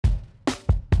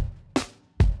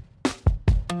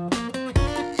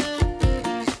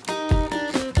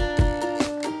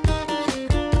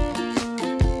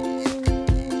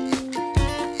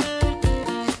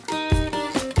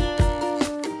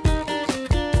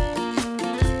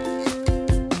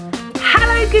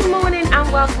good morning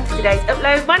and welcome to today's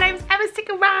upload. My name's Emma, stick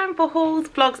around for hauls,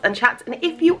 vlogs and chats, and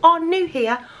if you are new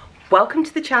here, welcome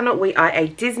to the channel. We are a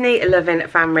Disney loving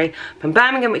family from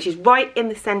Birmingham, which is right in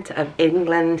the centre of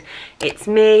England. It's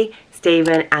me,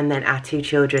 Stephen, and then our two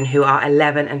children who are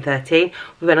 11 and 13.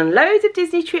 We've been on loads of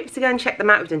Disney trips to go and check them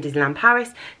out. We've done Disneyland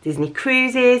Paris, Disney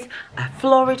cruises,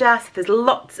 Florida, so there's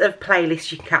lots of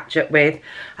playlists you can catch up with.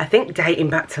 I think dating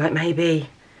back to like maybe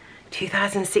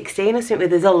 2016 or something.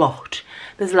 There's a lot.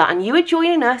 There's a lot, and you are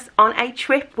joining us on a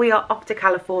trip. We are off to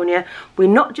California. We're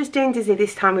not just doing Disney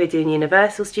this time, we're doing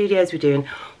Universal Studios, we're doing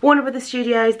Warner Brothers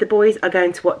Studios. The boys are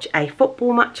going to watch a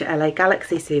football match at LA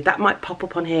Galaxy, so that might pop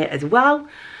up on here as well.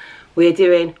 We're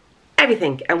doing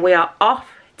everything, and we are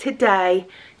off today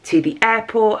to the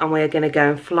airport, and we're going to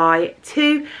go and fly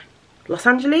to Los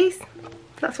Angeles.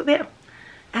 That's what they are.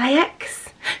 LAX.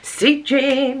 Sweet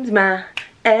dreams, my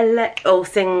LA. I'll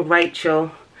sing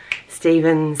Rachel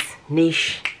Stevens'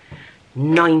 niche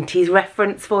 90s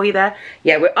reference for you there.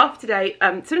 Yeah, we're off today.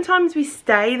 Sometimes we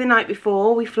stay the night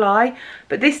before we fly,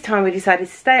 but this time we decided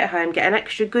to stay at home, get an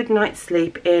extra good night's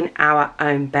sleep in our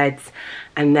own beds,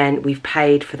 and then we've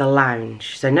paid for the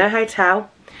lounge. So no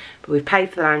hotel, but we've paid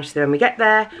for the lounge, so when we get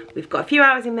there, we've got a few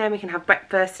hours in there, we can have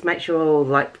breakfast, make sure all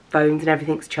like phones and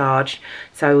everything's charged.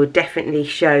 So I will definitely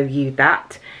show you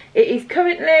that. It is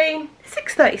currently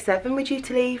 6:37, we're due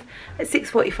to leave at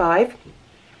 6:45.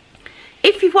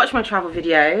 If you've watched my travel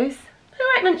videos,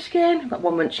 alright Munchkin, I've got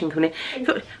one Munchkin coming in. If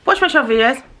you've watched my travel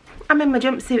videos, I'm in my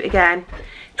jumpsuit again.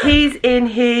 He's in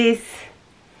his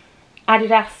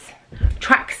Adidas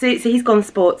tracksuit, so he's gone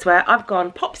sportswear. I've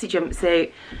gone Popsy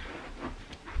jumpsuit.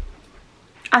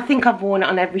 I think I've worn it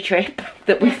on every trip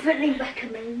that we've... Definitely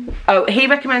recommend. Oh, he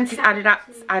recommends his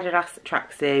Adidas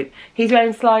tracksuit. He's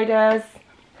wearing sliders.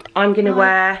 I'm going to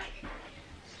wear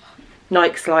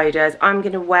Nike sliders. I'm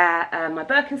going to wear my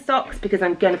Birkenstocks because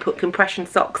I'm going to put compression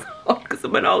socks on because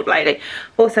I'm an old lady.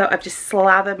 Also, I've just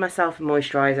slathered myself in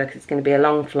moisturiser because it's going to be a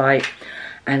long flight.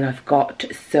 And I've got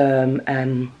some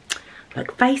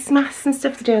like face masks and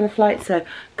stuff to do on the flight. So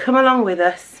come along with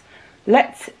us.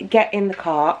 Let's get in the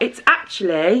car. It's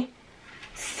actually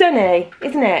sunny,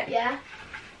 isn't it? Yeah.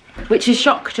 Which has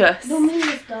shocked us. Normally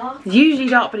it's dark. It's usually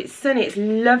dark, but it's sunny. It's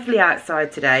lovely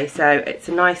outside today, so it's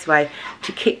a nice way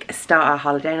to kick-start our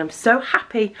holiday, and I'm so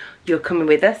happy you're coming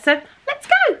with us, so let's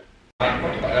go!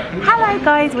 Hello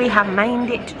guys, we have made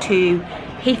it to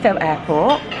Heathrow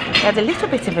Airport. We had a little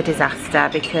bit of a disaster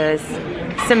because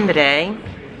somebody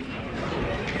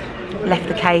left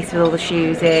the case with all the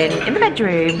shoes in the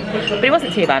bedroom, but it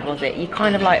wasn't too bad, was it? You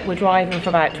kind of like were driving for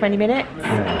about 20 minutes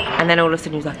and then all of a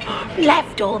sudden he was like, oh,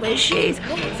 left all the shoes,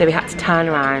 so we had to turn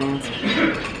around,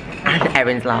 and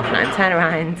Erin's laughing at him, turn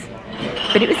around,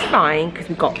 but it was fine because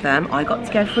we got them. I got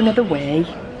to go for another wee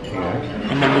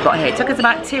and then we got here. It took us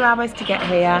about 2 hours to get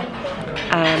here.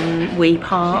 We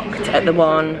parked at the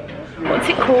one, what's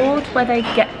it called, where they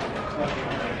collect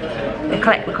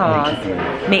the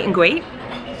cars, meet and greet.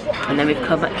 And then we've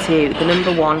come to the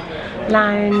No1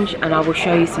 Lounge, and I will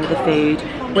show you some of the food.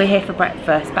 We're here for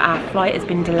breakfast, but our flight has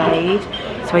been delayed,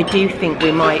 so I do think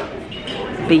we might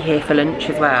be here for lunch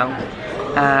as well.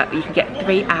 You can get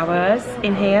 3 hours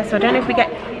in here, so I don't know if we get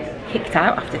kicked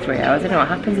out after 3 hours. I don't know what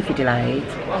happens if you're delayed.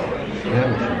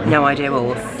 No idea,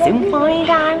 we'll soon find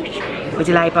out. We're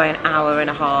delayed by 1.5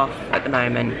 hours at the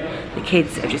moment. The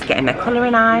kids are just getting their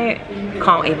colouring out.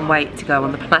 Can't even wait to go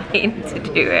on the plane to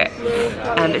do it.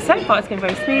 But so far it's going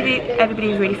very smoothly.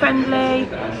 Everybody's really friendly.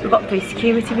 We got through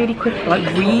security really quickly, like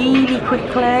really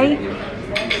quickly.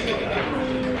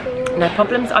 No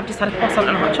problems. I've just had a croissant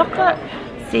and a hot chocolate.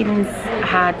 Stephen's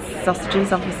had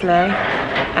sausages, obviously.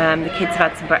 The kids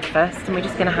have had some breakfast, and we're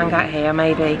just going to hang out here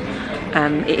maybe.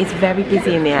 It is very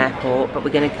busy in the airport, but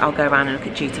I'll go around and look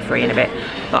at duty free in a bit.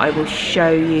 But I will show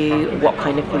you what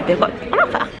kind of food they've got on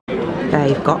offer.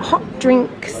 They've got hot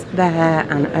drinks there,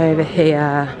 and over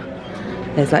here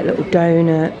there's like little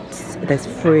donuts, there's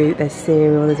fruit, there's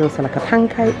cereal, there's also like a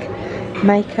pancake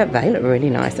maker. They look really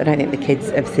nice. I don't think the kids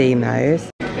have seen those.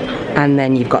 And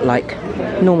then you've got like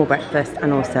normal breakfast,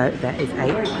 and also there is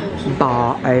a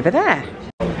bar over there.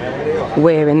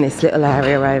 We're in this little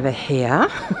area over here.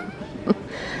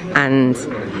 And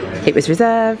it was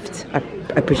reserved.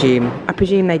 I presume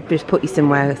they just put you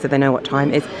somewhere so they know what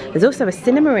time it is. There's also a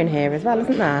cinema in here as well,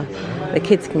 isn't there? The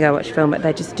kids can go watch film, but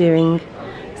they're just doing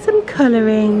some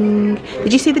colouring.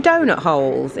 Did you see the donut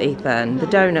holes, Ethan? The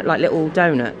donut, like little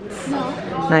donuts.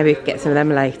 No. Maybe we could get some of them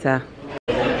later.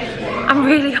 I'm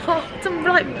really hot. I'm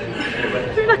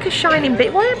like a shining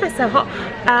bit. Why am I so hot?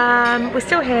 We're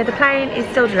still here. The plane is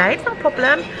still delayed. It's not a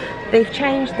problem. They've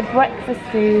changed the breakfast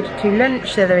food to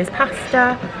lunch, so there is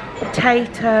pasta,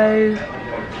 potato.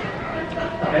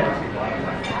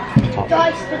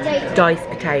 Diced potato. Diced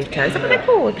potato. Is that what they're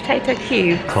called? Potato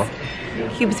cubes. Hot.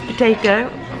 Cubes of potato.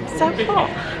 So hot.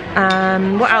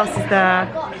 What else is there?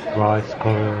 Rice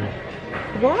curry.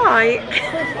 Why?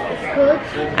 It's good.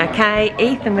 Okay,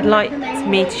 Ethan would like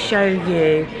me to show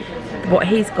you what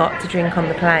he's got to drink on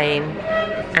the plane,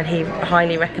 and he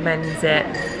highly recommends it.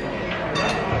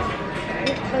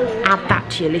 Add that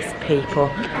to your list, people.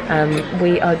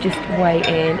 We are just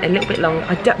waiting a little bit long.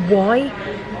 I don't,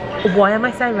 why am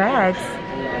I so red?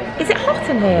 Is it hot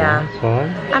in here? That's fine.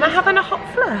 Am I having a hot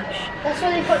flush? That's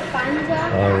why they put fans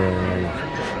on. Oh,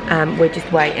 yeah. We're just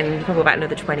waiting probably about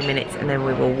another 20 minutes, and then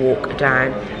we will walk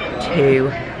down to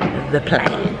the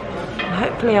plane.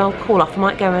 Hopefully I'll cool off. I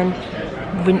might go and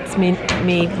rinse me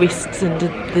wrists under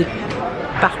the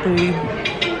bathroom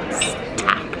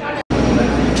tap.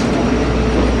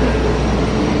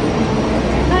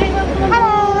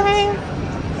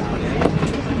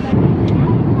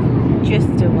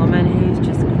 Just a woman who's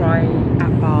just crying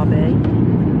at Barbie,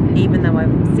 even though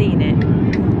I've seen it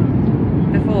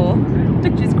before.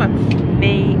 Just crying.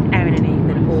 Me, Erin and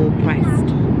Ethan all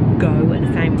pressed go at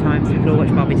the same time so we could all watch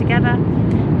Barbie together.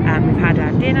 We've had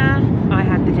our dinner. I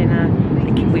had the dinner.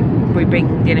 We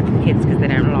bring dinner for the kids because they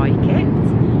don't like it.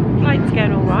 Flight's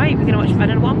going all right. We're gonna watch. I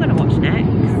don't know what I'm gonna watch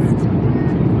next.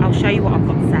 I'll show you what I've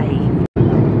got saved.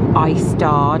 I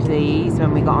starred these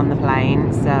when we got on the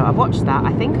plane, so I've watched that.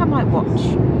 I think I might watch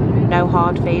No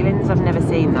Hard Feelings. I've never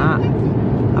seen that.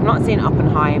 I've not seen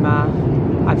Oppenheimer.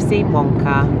 I've seen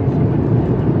Wonka.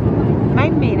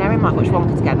 Maybe me and Erin might watch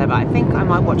Wonka together, but I think I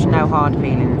might watch No Hard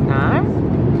Feelings now.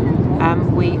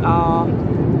 We are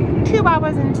 2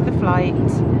 hours into the flight,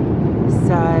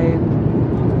 so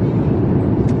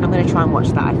I'm going to try and watch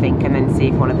that, I think, and then see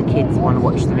if one of the kids want to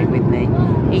watch something with me.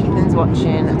 Ethan's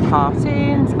watching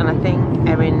cartoons, and I think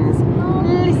Erin's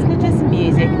listening to some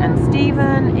music, and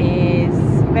Stephen is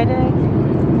ready.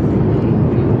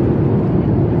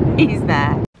 He's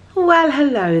there. Well,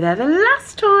 hello there. The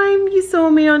last time you saw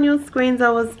me on your screens, I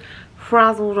was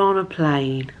frazzled on a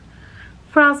plane.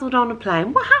 Frazzled on a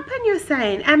plane. What happened, you're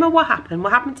saying? Emma, what happened?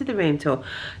 What happened to the room tour?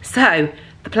 So,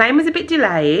 the plane was a bit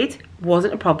delayed.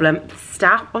 Wasn't a problem. The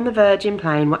staff on the Virgin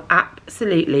plane were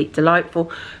absolutely delightful.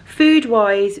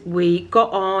 Food-wise, we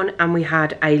got on and we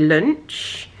had a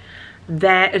lunch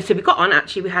there. So we got on,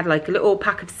 actually, we had like a little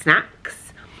pack of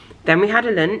snacks. Then we had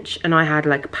a lunch, and I had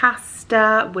like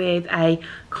pasta with a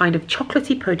kind of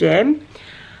chocolatey pudding.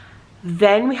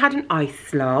 Then we had an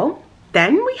ice roll.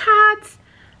 Then we had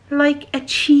like a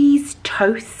cheese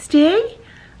toasty,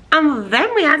 and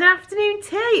then we had an afternoon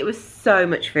tea. It was so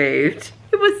much food.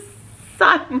 It was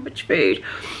so much food.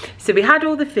 So we had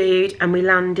all the food and we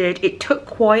landed. It took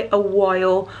quite a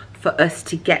while for us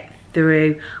to get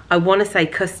through, I want to say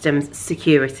customs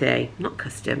security, not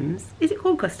customs, is it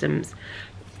called customs?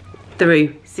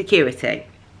 Through security.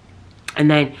 And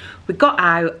then we got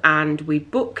out and we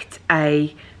booked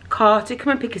a car to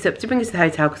come and pick us up to bring us to the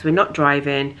hotel because we're not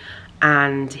driving.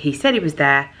 And he said he was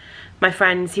there. My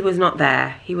friends, he was not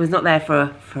there. He was not there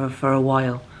for a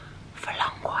while, for a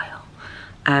long while.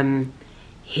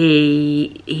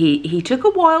 He took a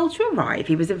while to arrive.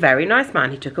 He was a very nice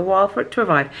man. He took a while for it to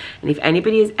arrive. And if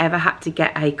anybody has ever had to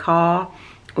get a car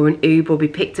or an Uber or be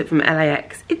picked up from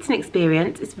LAX, it's an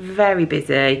experience. It's very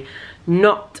busy.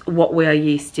 Not what we are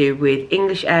used to with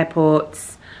English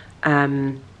airports.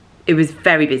 It was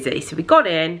very busy. So we got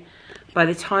in. By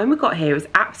the time we got here, it was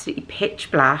absolutely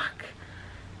pitch black.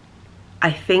 I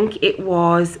think it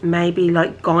was maybe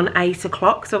like gone 8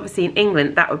 o'clock. So obviously in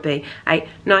England, that would be 8,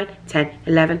 9, 10,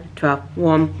 11, 12,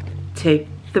 1, 2,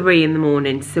 3 in the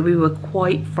morning. So we were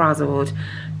quite frazzled.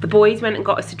 The boys went and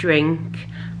got us a drink.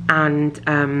 And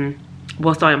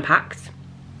whilst I unpacked,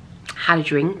 had a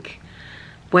drink,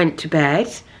 went to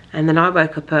bed. And then I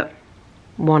woke up at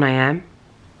 1 AM.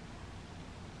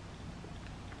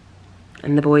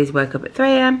 And the boys woke up at 3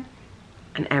 AM.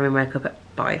 And Erin woke up at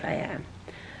 5 AM.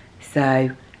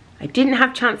 So I didn't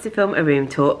have a chance to film a room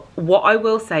tour. What I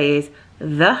will say is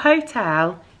the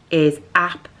hotel is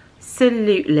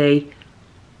absolutely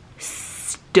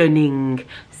stunning.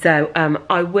 So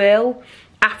I will,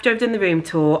 after I've done the room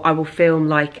tour, I will film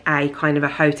like a kind of a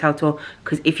hotel tour,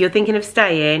 because if you're thinking of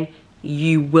staying,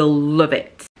 you will love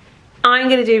it. I'm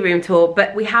gonna do room tour,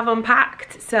 but we have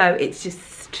unpacked, so it's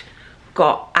just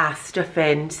got our stuff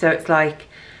in. So it's like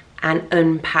an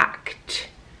unpacked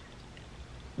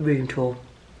room tour.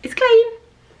 It's clean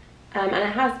and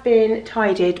it has been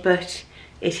tidied, but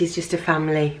it is just a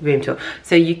family room tour.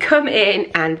 So you come in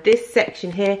and this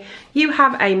section here, you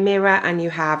have a mirror and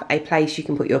you have a place you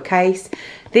can put your case.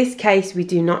 This case we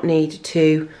do not need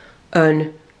to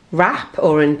unwrap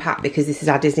or unpack because this is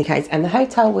our Disney case. And the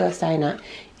hotel we are staying at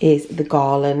is the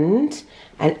Garland,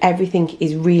 and everything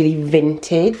is really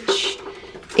vintage.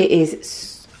 It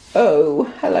is, oh,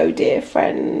 hello dear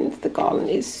friends. The Garland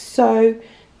is so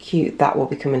cute. That will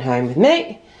be coming home with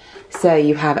me. So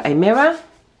you have a mirror.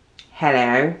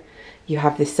 Hello. You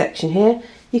have this section here.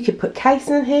 You could put cases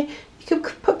in here. You could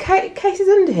put cases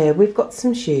under here. We've got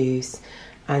some shoes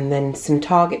and then some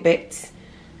Target bits.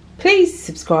 Please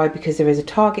subscribe because there is a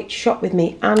Target shop with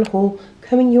me and haul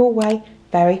coming your way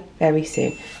very, very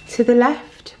soon. To the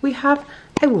left, we have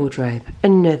a wardrobe,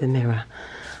 another mirror.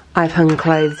 I've hung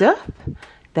clothes up.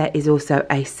 There is also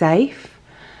a safe.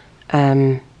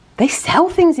 They sell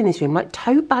things in this room, like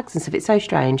tote bags and stuff. It's so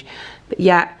strange. But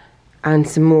yeah, and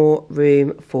some more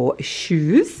room for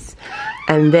shoes.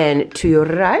 And then to your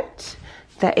right,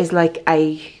 there is like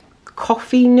a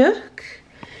coffee nook.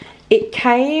 It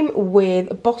came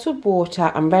with bottled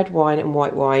water and red wine and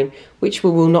white wine, which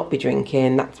we will not be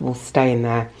drinking. That will stay in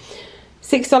there.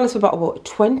 $6 for bottled water,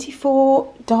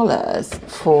 $24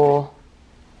 for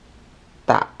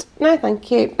that. No, thank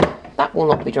you. That will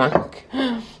not be drank.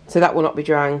 So that will not be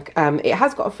drank. It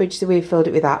has got a fridge, so we've filled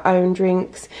it with our own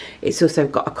drinks. It's also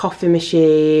got a coffee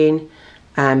machine.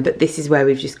 But this is where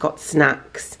we've just got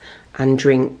snacks and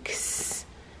drinks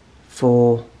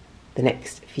for the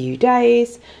next few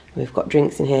days. We've got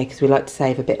drinks in here because we like to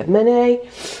save a bit of money.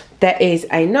 There is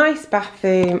a nice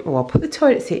bathroom. Oh, I'll put the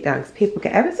toilet seat down because people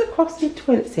get ever so cross with the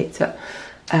toilet seats up.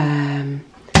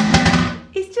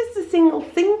 It's just a single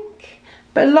sink,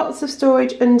 but lots of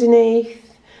storage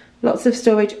underneath, lots of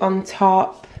storage on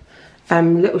top.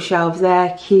 Little shelves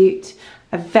there, cute.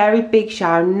 A very big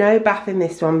shower, no bath in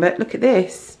this one, but look at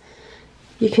this.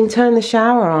 You can turn the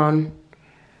shower on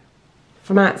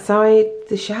from outside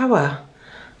the shower.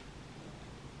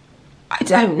 I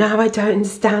don't know, I don't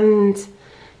understand.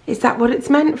 Is that what it's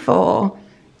meant for?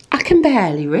 I can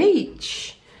barely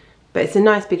reach. But it's a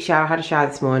nice big shower. I had a shower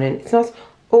this morning. It's nice.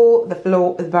 All the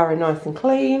floor is very nice and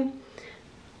clean.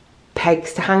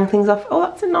 Pegs to hang things off. Oh,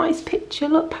 that's a nice picture.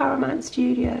 Look, Paramount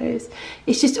Studios.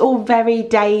 It's just all very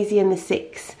Daisy and the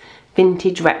Six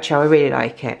vintage retro. I really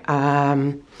like it.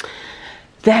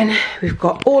 Then we've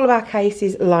got all of our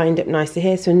cases lined up nicely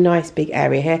here. So a nice big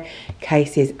area here.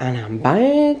 Cases and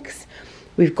handbags.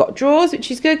 We've got drawers, which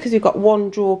is good because we've got one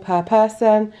drawer per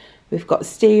person. We've got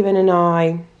Stephen and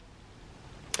I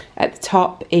at the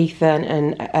top, Ethan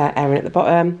and Erin at the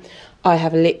bottom. I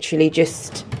have literally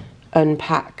just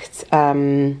unpacked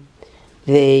what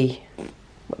they're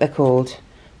called,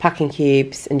 packing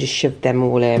cubes, and just shoved them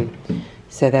all in.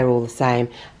 So they're all the same.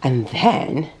 And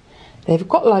then they've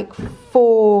got like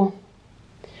 4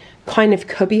 kind of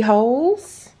cubby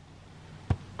holes.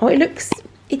 Oh, it's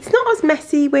not as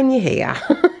messy when you're here.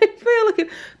 I feel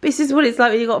like this is what it's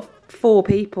like when you've got 4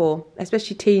 people,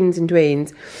 especially teens and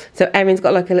tweens. So Erin's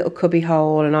got like a little cubby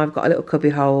hole and I've got a little cubby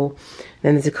hole.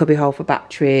 Then there's a cubby hole for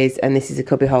batteries and this is a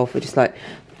cubby hole for just like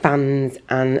fans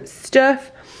and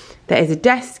stuff. There is a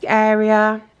desk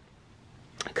area,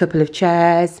 a couple of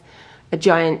chairs, a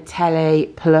giant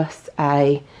telly plus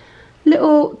a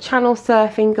little channel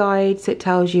surfing guide. So it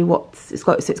tells you what's it's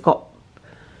got. So it's got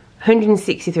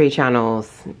 163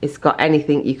 channels. It's got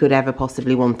anything you could ever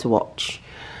possibly want to watch.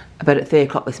 But at 3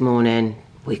 o'clock this morning,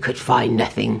 we could find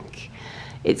nothing.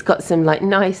 It's got some like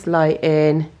nice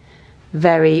lighting,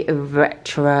 very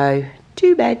retro,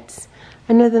 2 beds.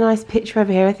 Another nice picture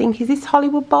over here. I think, is this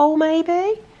Hollywood Bowl maybe?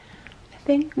 I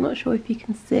think, I'm not sure if you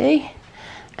can see.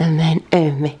 And then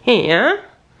over here,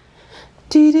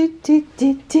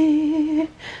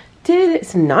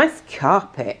 some nice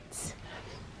carpets.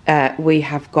 We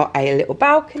have got a little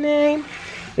balcony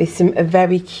with some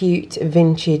very cute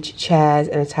vintage chairs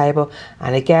and a table.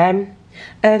 And again,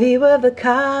 a view of the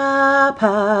car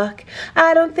park.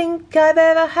 I don't think I've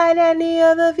ever had any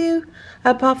other view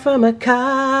apart from a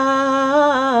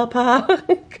car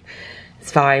park.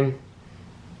 It's fine.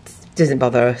 It doesn't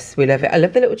bother us. We love it. I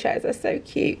love the little chairs. They're so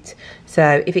cute.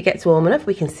 So if it gets warm enough,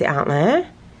 we can sit out there.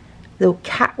 Little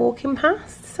cat walking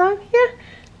past. So yeah,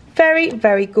 very,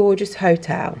 very gorgeous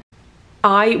hotel.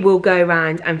 I will go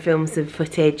around and film some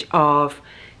footage of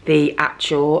the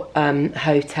actual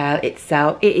hotel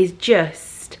itself. It is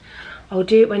just, I'll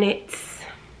do it when it's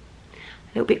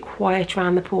a little bit quiet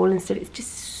around the pool and stuff. It's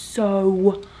just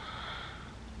so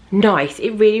nice.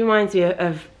 It really reminds me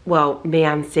of well, me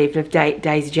and Stephen, of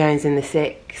Daisy Jones and the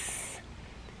Six.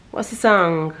 What's the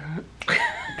song?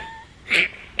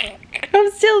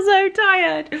 I'm still so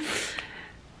tired.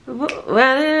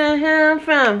 Where did I come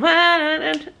from?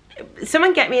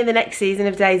 someone get me in the next season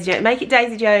of Daisy Jones. Make it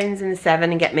Daisy Jones and the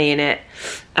 7 and get me in it.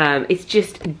 It's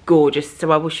just gorgeous,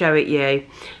 so I will show it you.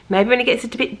 Maybe when it gets a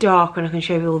bit darker and I can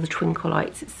show you all the twinkle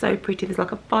lights. It's so pretty. There's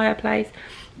like a fireplace.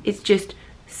 It's just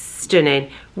stunning.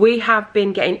 We have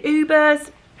been getting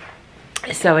Ubers,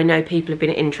 so I know people have been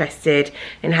interested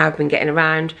in how I've been getting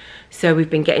around. So we've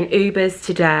been getting Ubers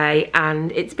today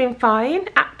and it's been fine,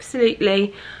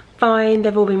 absolutely fine.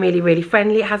 They've all been really, really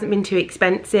friendly. It hasn't been too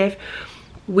expensive.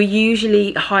 We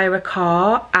usually hire a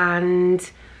car and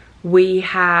we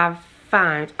have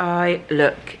found, I'm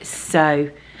still,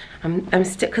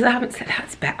 because I haven't said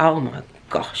that's better. Oh my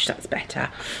gosh, that's better.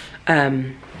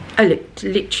 I looked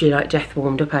literally like death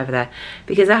warmed up over there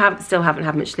because I still haven't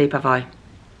had much sleep, have I?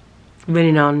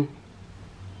 Running on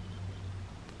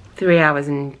 3 hours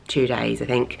and 2 days, I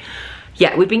think.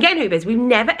 Yeah, we've been getting Ubers. We've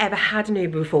never ever had an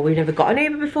Uber before. We've never got an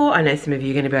Uber before. I know some of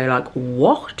you are going to be like,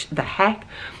 what the heck?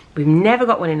 We've never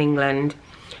got one in England.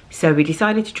 So we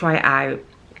decided to try it out.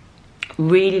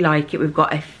 Really like it. We've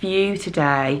got a few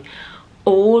today.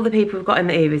 All the people we've got in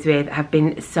the Ubers with have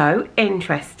been so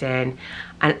interesting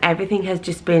and everything has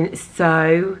just been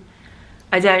so,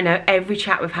 I don't know, every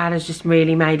chat we've had has just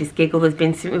really made us giggle. There's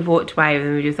been since we've walked away with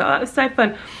them, we just thought, oh, that was so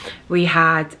fun. We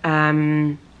had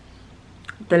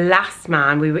the last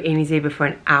man, we were in his Uber for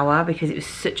an hour because it was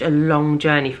such a long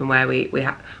journey from where we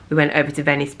went over to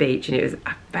Venice Beach and it was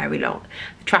very long.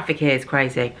 The traffic here is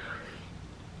crazy.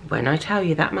 When I tell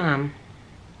you that man,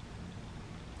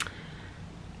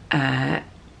 a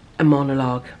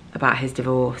monologue about his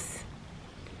divorce,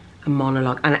 a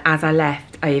monologue, and as I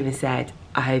left I even said,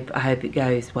 I hope it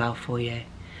goes well for you,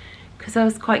 because I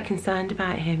was quite concerned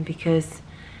about him because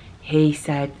he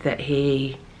said that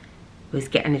he was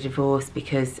getting a divorce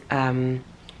because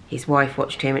his wife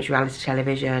watched too much reality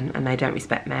television and they don't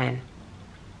respect men.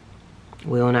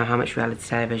 We all know how much reality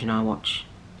television I watch.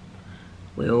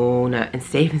 We all know. And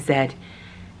Stephen said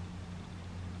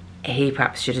he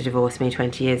perhaps should have divorced me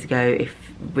 20 years ago if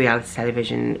reality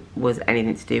television was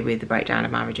anything to do with the breakdown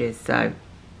of marriages. So,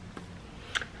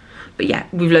 but yeah,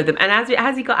 we've loved them. And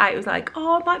as he got out, it was like,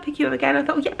 oh, I might pick you up again. I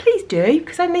thought, well, yeah, please do,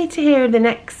 because I need to hear the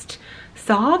next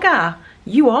saga.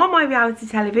 You are my reality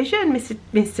television,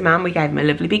 Mr. Man. We gave him a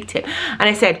lovely big tip. And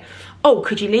I said, oh,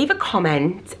 could you leave a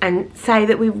comment and say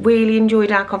that we really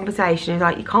enjoyed our conversation? He was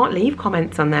like, you can't leave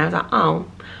comments on there. I was like, oh,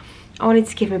 I wanted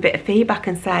to give him a bit of feedback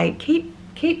and say, keep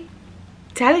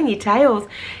telling your tales.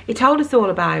 He told us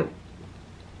all about,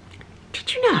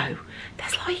 did you know,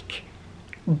 there's like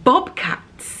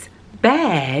bobcats,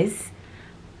 bears,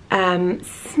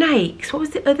 snakes. What was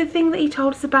the other thing that he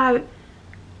told us about?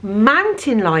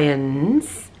 Mountain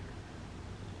lions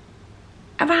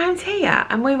around here.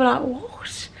 And we were like,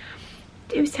 what?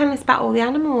 He was telling us about all the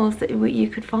animals that you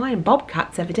could find.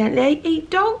 Bobcats evidently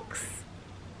eat dogs.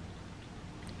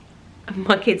 And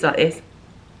my kid's like this.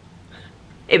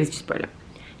 It was just brilliant.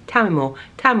 Tell me more,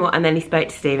 tell me more. And then he spoke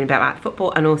to Stephen about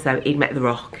football, and also he'd met The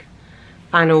Rock.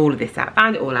 Found all of this out,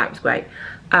 found it all out, it was great.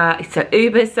 So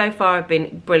Ubers so far have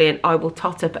been brilliant. I will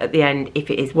tot up at the end if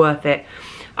it is worth it.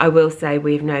 I will say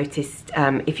we've noticed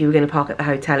if you were going to park at the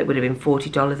hotel, it would have been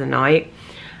 $40 a night,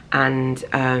 and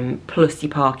plus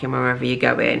your parking wherever you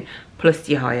go in, plus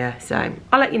your hire. So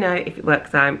I'll let you know if it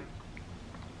works out.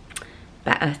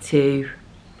 Better to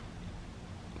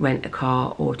rent a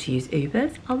car or to use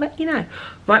Ubers, I'll let you know.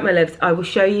 Right, my loves, I will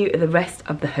show you the rest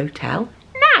of the hotel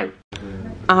now.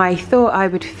 I thought I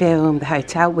would film the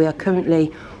hotel. We are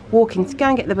currently walking to go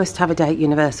and get the bus to have a day at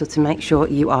Universal to make sure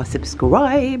you are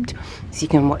subscribed so you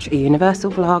can watch a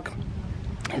Universal vlog.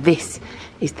 This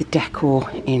is the decor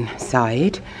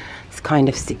inside. It's kind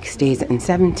of 60s and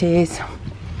 70s.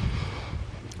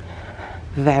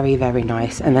 Very, very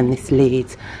nice. And then this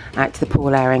leads out to the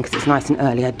pool area because it's nice and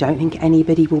early. I don't think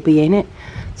anybody will be in it,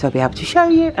 so I'll be able to show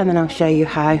you, and then I'll show you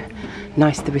how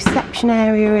nice the reception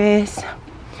area is.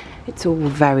 It's all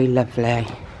very lovely.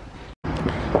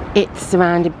 It's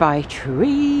surrounded by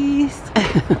trees.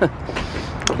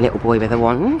 Little boy with a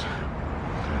wand.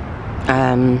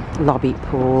 Lobby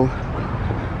pool.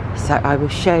 So I will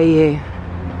show you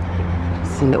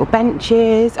some little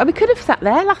benches. Oh, we could have sat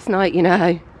there last night, you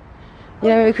know. You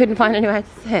know, we couldn't find anywhere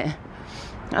to sit.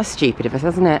 That's stupid of us,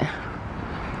 isn't it?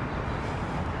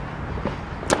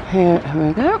 Here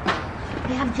we go.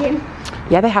 They have a gym.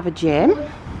 Yeah, they have a gym.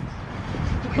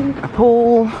 A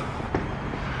pool.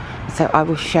 So I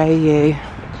will show you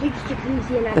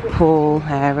the pool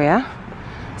area.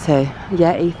 So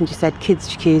yeah, Ethan just said kids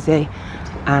jacuzzi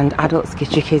and adults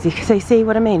jacuzzi. So you see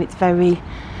what I mean? It's very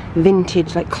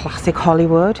vintage, like classic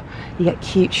Hollywood. You get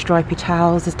cute stripy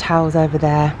towels. There's towels over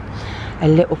there. A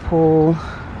little pool.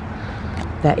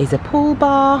 There is a pool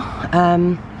bar.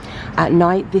 At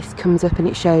night this comes up and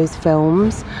it shows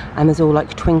films, and there's all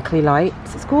like twinkly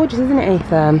lights. It's gorgeous, isn't it,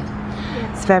 Ethan?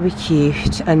 Yeah. It's very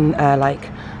cute. And like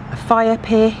a fire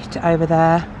pit over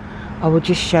there. I will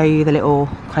just show you the little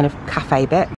kind of cafe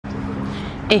bit.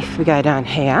 If we go down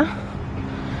here,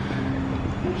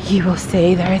 you will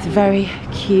see there is a very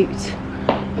cute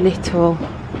little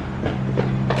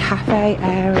cafe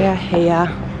area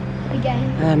here.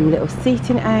 Again. Little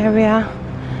seating area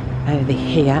over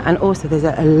here, and also there's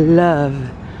a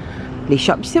lovely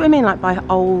shop. Do you see what I mean? Like by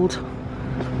old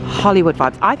Hollywood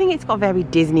vibes. I think it's got very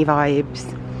Disney vibes.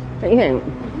 Don't you think?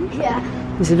 Yeah.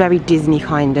 It's a very Disney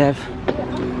kind of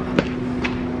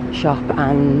shop,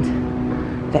 and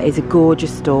there is a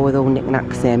gorgeous store with all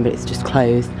knickknacks in, but it's just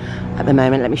closed at the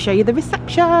moment. Let me show you the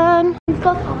reception. We've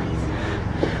got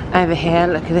eyes. Over here,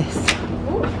 look at this.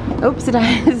 Oops, a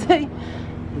daisy.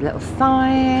 Little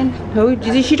sign. Oh,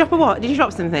 did she drop a what? Did you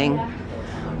drop something? Yeah.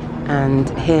 And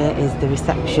here is the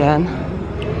reception.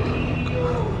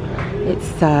 It's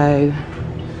so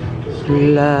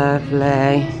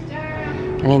lovely.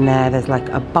 And in there's like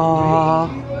a bar.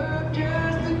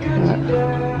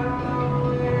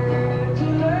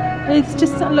 It's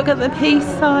just, look at the peace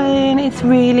sign.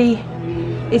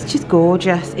 It's just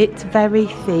gorgeous. It's very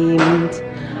themed,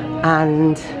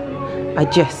 and I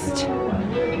just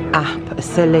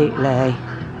absolutely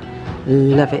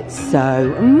love it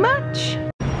so much.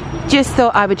 Just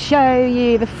thought I would show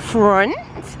you the front.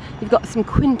 You've got some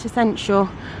quintessential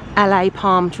LA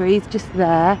palm trees just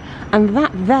there, and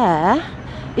that there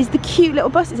is the cute little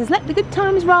bus. It says let the good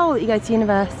times roll that you go to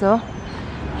Universal.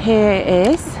 Here it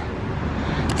is.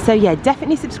 So yeah,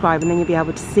 definitely subscribe and then you'll be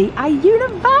able to see a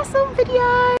Universal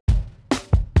video.